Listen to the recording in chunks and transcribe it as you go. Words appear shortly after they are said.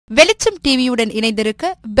வெளிச்சம் டிவியுடன்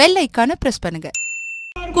இணைந்திருக்க பெல் ஐகானை பிரஸ் பண்ணுங்க.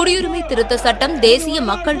 குடியுரிமை திருத்த சட்டம், தேசிய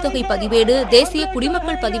மக்கள் தொகை பதிவேடு, தேசிய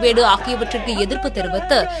குடிமக்கள் பதிவேடு ஆகியவற்றிற்கு எதிர்ப்பு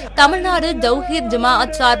தெரிவித்து தமிழ்நாடு தௌஹீத்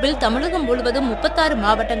ஜமாஅத் சார்பில் தமிழகம் முழுவதும் 36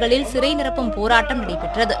 மாவட்டங்களில் சிறை நிரப்பும் போராட்டம்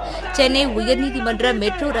நடைபெற்றது. சென்னை உயர்நீதிமன்ற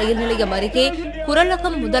மெட்ரோ ரயில் நிலையம் அருகே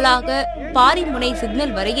குரலகம் முதலாக பாரிமுனை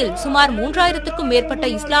சிக்னல் வரையில் சுமார் 3000க்கும் மேற்பட்ட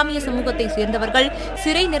இஸ்லாமிய சமூகத்தை சேர்ந்தவர்கள்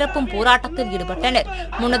சிறை நிரப்பும் போராட்டத்தில் ஈடுபட்டனர்.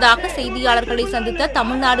 முன்னதாக செய்தியாளர்களை சந்தித்த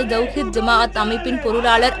தமிழ்நாடு தௌஹீத் ஜமாஅத் அமைப்பின்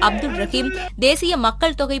பொருளாளர் அப்துல் ரஹீம், தேசிய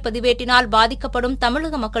மக்கள் தொகை பதிவேட்டினால் பாதிக்கப்படும்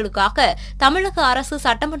தமிழக மக்களுக்காக தமிழக அரசு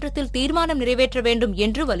சட்டமன்றத்தில் தீர்மானம் நிறைவேற்ற வேண்டும்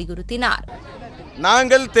என்று வலியுறுத்தினார்.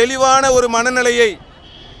 நாங்கள் தெளிவான ஒரு மனநிலையை,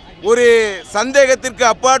 ஒரு சந்தேகத்திற்கு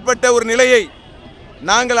அப்பாற்பட்ட ஒரு நிலையை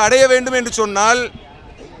நாங்கள் அடைய வேண்டும் என்று சொன்னால்,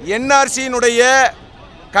 என்ஆர்சியினுடைய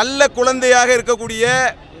கள்ள குழந்தையாக இருக்கக்கூடிய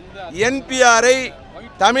என்பிஆரை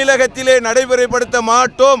தமிழகத்திலே நடைமுறைப்படுத்த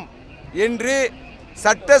மாட்டோம் என்று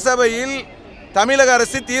சட்டசபையில் தமிழக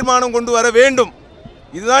அரசு தீர்மானம் கொண்டு வர வேண்டும்.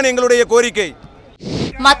 இதுதான் எங்களுடைய கோரிக்கை.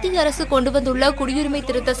 மத்திய அரசு கொண்டு வந்துள்ள குடியுரிமை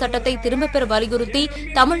திருத்த சட்டத்தை திரும்பப் பெற வலியுறுத்தி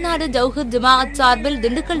தமிழ்நாடு தௌஹீத் ஜமாஅத் சார்பில்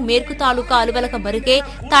திண்டுக்கல் மேற்கு தாலுகா அலுவலகம் அருகே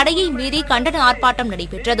தடையை மீறி கண்டன ஆர்ப்பாட்டம்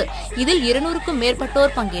நடைபெற்றது. இதில் 200க்கும்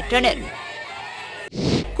மேற்பட்டோர் பங்கேற்றனர்.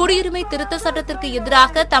 குடியுரிமை திருத்த சட்டத்திற்கு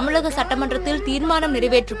எதிராக தமிழக சட்டமன்றத்தில் தீர்மானம்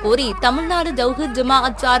நிறைவேற்ற கோரி தமிழ்நாடு தௌஹீத்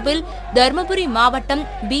ஜமாஅத் சார்பில் தருமபுரி மாவட்டம்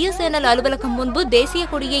பிஎஸ்என்எல் அலுவலகம் முன்பு தேசிய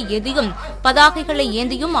கொடியை ஏந்தியும் பதாகைகளை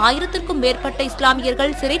ஏந்தியும் 1000க்கும் மேற்பட்ட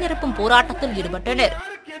இஸ்லாமியர்கள் சிறை நிரப்பும் போராட்டத்தில் ஈடுபட்டனர்.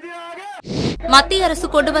 மத்திய அரசு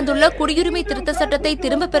கொண்டு வந்துள்ள குடியுரிமை திருத்த சட்டத்தை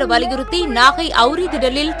திரும்பப் பெற வலியுறுத்தி நாகை அவுரி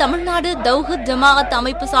திடலில் தமிழ்நாடு தௌஹீத் ஜமாஅத்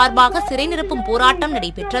அமைப்பு சார்பாக சிறை நிரப்பும் போராட்டம்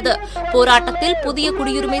நடைபெற்றது. போராட்டத்தில் புதிய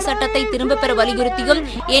குடியுரிமை சட்டத்தை திரும்பப் பெற வலியுறுத்தியும்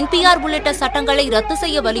என்பிஆர் உள்ளிட்ட சட்டங்களை ரத்து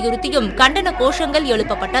செய்ய வலியுறுத்தியும் கண்டன கோஷங்கள்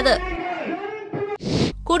எழுப்பப்பட்டது.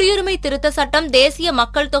 குடியுரிமை திருத்த சட்டம், தேசிய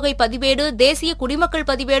மக்கள் தொகை பதிவேடு, தேசிய குடிமக்கள்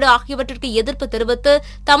பதிவேடு ஆகியவற்றிற்கு எதிர்ப்பு தெரிவித்து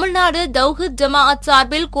தமிழ்நாடு தௌஹீத் ஜமாஅத்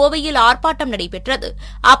சார்பில் கோவையில் ஆர்ப்பாட்டம் நடைபெற்றது.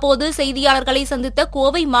 அப்போது செய்தியாளர்களை சந்தித்த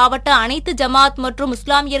கோவை மாவட்ட அனைத்து ஜமாஅத் மற்றும்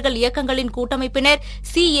இஸ்லாமியர்கள் இயக்கங்களின் கூட்டமைப்பினர்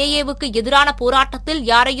சிஏஏவுக்கு எதிரான போராட்டத்தில்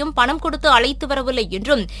யாரையும் பணம் கொடுத்து அழைத்து வரவில்லை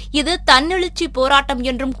என்றும் இது தன்னெழுச்சி போராட்டம்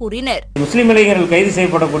என்றும் கூறினர். முஸ்லிம் இளைஞர்கள் கைது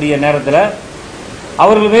செய்யப்படக்கூடிய நேரத்தில்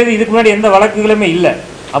அவர்கள் மீது இதுக்கு முன்னாடி எந்த வழக்குகளுமே இல்லை.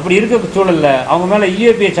 அப்படி இருக்க சூழலில் அவங்க மேலே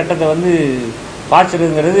யுஏபிஏ சட்டத்தை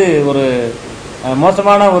பாய்ச்சிருங்கிறது ஒரு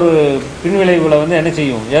மோசமான ஒரு பின்விளைவுகளை என்ன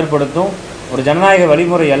செய்யும், ஏற்படுத்தும். ஒரு ஜனநாயக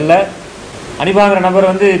வழிமுறை அல்ல. அனிபாங்கிற நபர்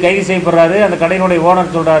கைது செய்யப்படுறாரு. அந்த கடையினுடைய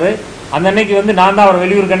ஓனர் சொல்கிறாரு, அந்த அன்னைக்கு நான் தான் அவர்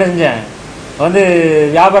வெளியூருக்கு என்ன செஞ்சேன்,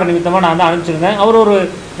 வியாபார நிமித்தமாக நான் தான் அனுப்பிச்சிருந்தேன். அவர் ஒரு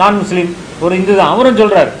நான் முஸ்லீம், ஒரு இந்து தான் அவரும்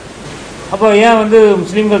சொல்கிறார். அப்போ ஏன்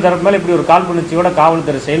முஸ்லீம்கள் தரப்பு மேலே இப்படி ஒரு காழ்ப்புணர்ச்சியோட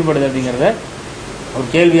காவல்துறை செயல்படுது அப்படிங்கிறத ஒரு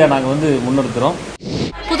கேள்வியாக நாங்கள் முன்னிறுத்துகிறோம்.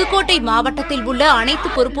 புதுக்கோட்டை மாவட்டத்தில் உள்ள அனைத்து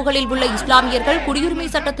பொறுப்புகளில் உள்ள இஸ்லாமியர்கள் குடியுரிமை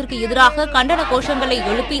சட்டத்திற்கு எதிராக கண்டன கோஷங்களை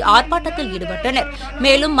எழுப்பி ஆர்ப்பாட்டத்தில் ஈடுபட்டனர்.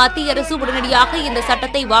 மேலும் மத்திய அரசு உடனடியாக இந்த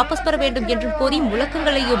சட்டத்தை வாபஸ் பெற வேண்டும் என்றும் கோரி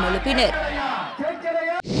முழக்கங்களையும் எழுப்பினர்.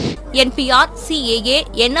 என்பிஆர், சிஏஏ,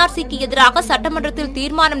 என்ஆர்சிக்கு எதிராக சட்டமன்றத்தில்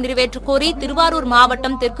தீர்மானம் நிறைவேற்ற கோரி திருவாரூர்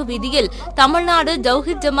மாவட்டம் தெற்கு வீதியில் தமிழ்நாடு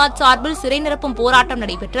தௌஹீத் ஜமாஅத் சார்பில் சிறை நிரப்பும் போராட்டம்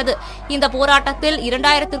நடைபெற்றது. இந்த போராட்டத்தில்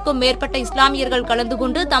 2000க்கும் மேற்பட்ட இஸ்லாமியர்கள் கலந்து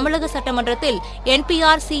கொண்டு தமிழக சட்டமன்றத்தில்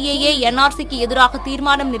என்பிஆர், சிஏஏ, என்ஆர்சிக்கு எதிராக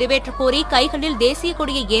தீர்மானம் நிறைவேற்ற கோரி கைகளில் தேசிய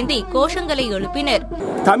கொடியை ஏந்தி கோஷங்களை எழுப்பினர்.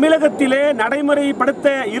 தமிழகத்திலே நடைமுறைப்படுத்த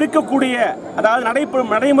இருக்கக்கூடிய, அதாவது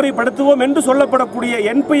நடைமுறைப்படுத்துவோம் என்று சொல்லப்படக்கூடிய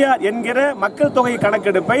என்பிஆர் என்கிற மக்கள் தொகை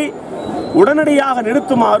கணக்கெடுப்பை உடனடியாக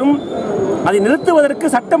நிறுத்துமாறும், அதை நிறுத்துவதற்கு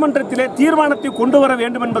சட்டமன்றத்திலே தீர்மானத்தை கொண்டு வர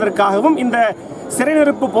வேண்டும் என்பதற்காகவும் இந்த சிறை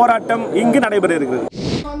நிரப்பு போராட்டம் இங்கு நடைபெற இருக்கிறது.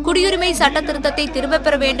 குடியுரிமை சட்ட திருத்தத்தை திரும்பப்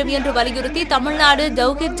பெற வேண்டும் என்று வலியுறுத்தி தமிழ்நாடு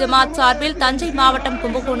தௌஹீத் ஜமாஅத் சார்பில் தஞ்சை மாவட்டம்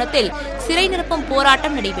கும்பகோணத்தில் சிறை நிரப்பும்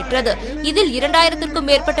போராட்டம் நடைபெற்றது. இதில் 2000க்கும்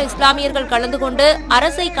மேற்பட்ட இஸ்லாமியர்கள் கலந்து கொண்டு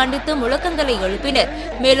அரசை கண்டித்து முழக்கங்களை எழுப்பினர்.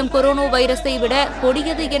 மேலும் கொரோனா வைரஸை விட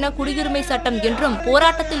கொடியது என குடியுரிமை சட்டம் என்றும்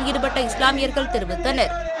போராட்டத்தில் ஈடுபட்ட இஸ்லாமியர்கள்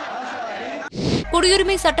தெரிவித்தனர்.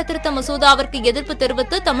 குடியுரிமை சட்டத்திருத்த மசோதாவிற்கு எதிர்ப்பு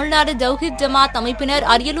தெரிவித்து தமிழ்நாடு தௌஹீத் ஜமாஅத் அமைப்பினர்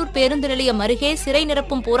அரியலூர் பேருந்து நிலையம் அருகே சிறை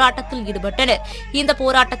நிரப்பும் போராட்டத்தில் ஈடுபட்டனர். இந்த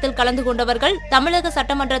போராட்டத்தில் கலந்து கொண்டவர்கள் தமிழக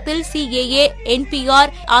சட்டமன்றத்தில் சிஏஏ,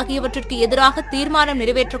 என்பிஆர் ஆகியவற்றிற்கு எதிராக தீர்மானம்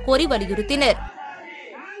நிறைவேற்ற கோரி வலியுறுத்தினர்.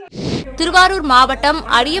 திருவாரூர் மாவட்டம்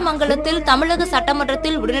அரியமங்கலத்தில் தமிழக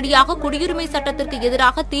சட்டமன்றத்தில் உடனடியாக குடியுரிமை சட்டத்திற்கு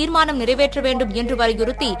எதிராக தீர்மானம் நிறைவேற்ற வேண்டும் என்று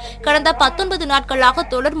வலியுறுத்தி கடந்த 19 நாட்களாக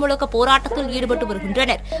தொடர் முழக்க போராட்டத்தில் ஈடுபட்டு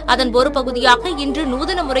வருகின்றனர். அதன் ஒரு பகுதியாக இன்று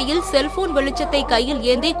நூதன முறையில் செல்போன் வெளிச்சத்தை கையில்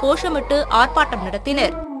ஏந்தி கோஷமிட்டு ஆர்ப்பாட்டம்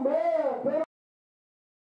நடத்தினர்.